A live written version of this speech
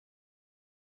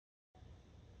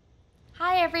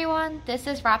Hi everyone, this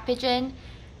is RapiGEN.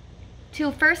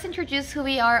 To first introduce who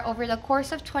we are, over the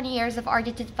course of 20 years of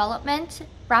RDT development,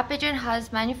 RapiGEN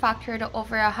has manufactured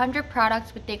over 100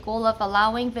 products with the goal of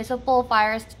allowing visible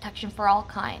virus detection for all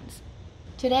kinds.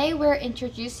 Today we're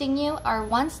introducing you our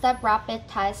one-step rapid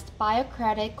test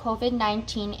BIOCREDIT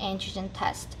COVID-19 antigen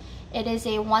test. It is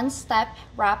a one-step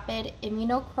rapid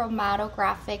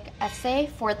immunochromatographic assay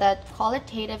for the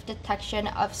qualitative detection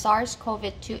of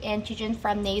SARS-CoV-2 antigen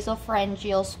from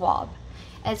nasopharyngeal swab.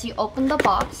 As you open the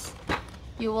box,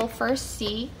 you will first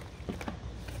see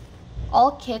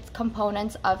all kit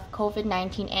components of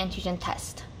COVID-19 antigen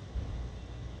test.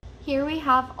 Here we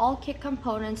have all kit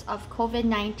components of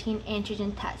COVID-19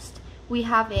 antigen test. We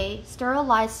have a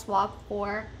sterilized swab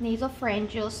for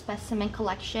nasopharyngeal specimen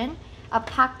collection, a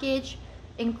package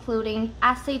including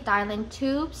assay dialing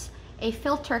tubes, a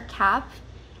filter cap,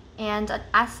 and an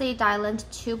assay dialing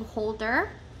tube holder,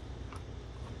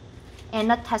 and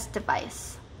a test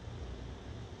device.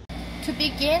 To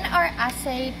begin our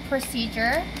assay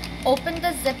procedure, open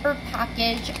the zipper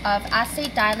package of assay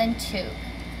dialing tube.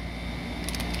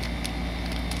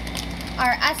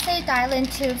 Our assay dialing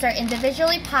tubes are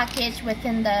individually packaged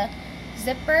within the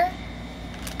zipper.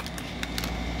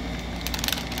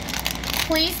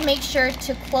 Please make sure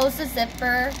to close the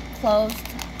zipper closed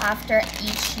after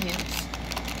each use.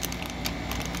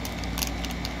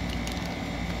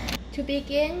 To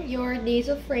begin your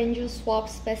nasopharyngeal swab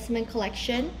specimen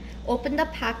collection, open the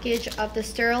package of the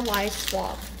sterilized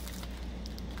swab.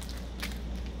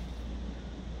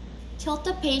 Tilt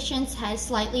the patient's head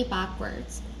slightly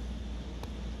backwards.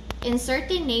 Insert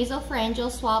the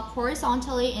nasopharyngeal swab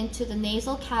horizontally into the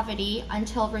nasal cavity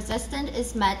until resistance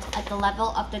is met at the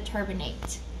level of the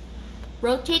turbinate.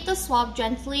 Rotate the swab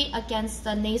gently against the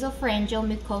nasopharyngeal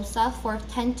mucosa for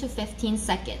 10 to 15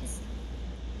 seconds.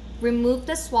 Remove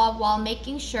the swab while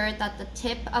making sure that the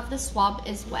tip of the swab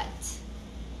is wet.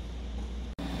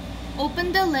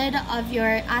 Open the lid of your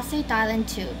assay dialing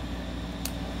tube.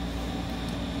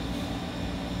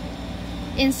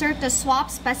 Insert the swab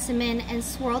specimen and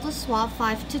swirl the swab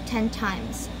 5 to 10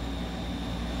 times.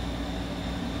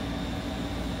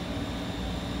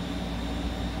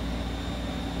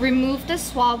 Remove the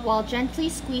swab while gently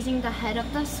squeezing the head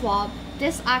of the swab.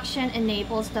 This action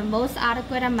enables the most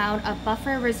adequate amount of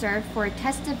buffer reserve for a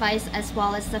test device as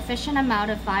well as sufficient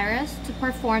amount of virus to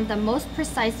perform the most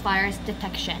precise virus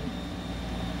detection.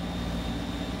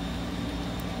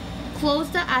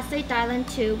 Close the assay dialing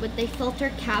tube with a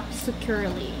filter cap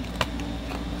securely.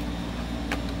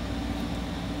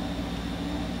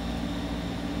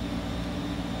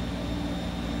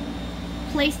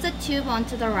 Place the tube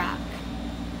onto the rack.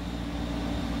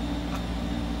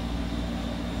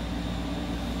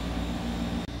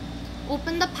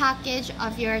 Open the package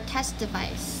of your test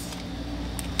device.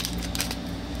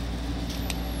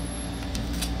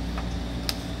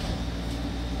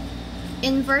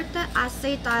 Invert the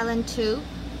assay dialing tube.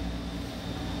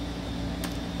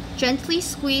 Gently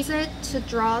squeeze it to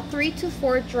draw 3 to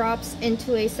 4 drops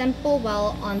into a simple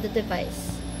well on the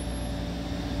device.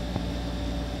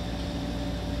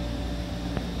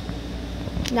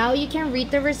 Now you can read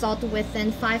the result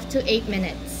within 5 to 8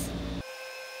 minutes.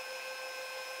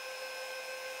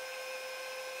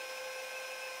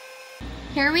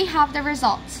 Here we have the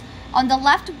results. On the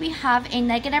left we have a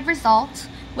negative result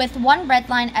with one red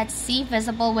line at C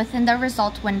visible within the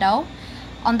result window.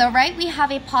 On the right we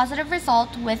have a positive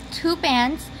result with 2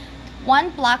 bands,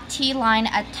 one black T line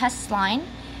at test line,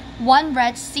 one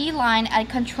red C line at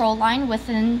control line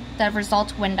within the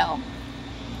result window.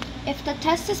 If the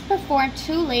test is performed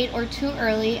too late or too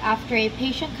early after a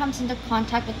patient comes into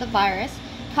contact with the virus,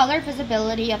 color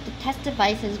visibility of the test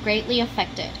device is greatly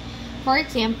affected. For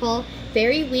example,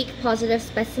 very weak positive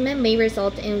specimen may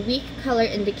result in weak color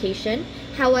indication.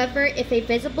 However, if a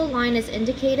visible line is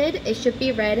indicated, it should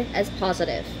be read as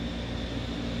positive.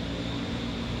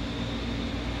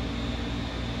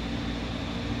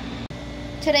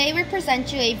 Today we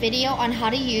present you a video on how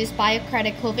to use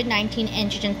BIOCREDIT COVID-19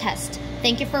 antigen test.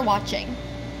 Thank you for watching.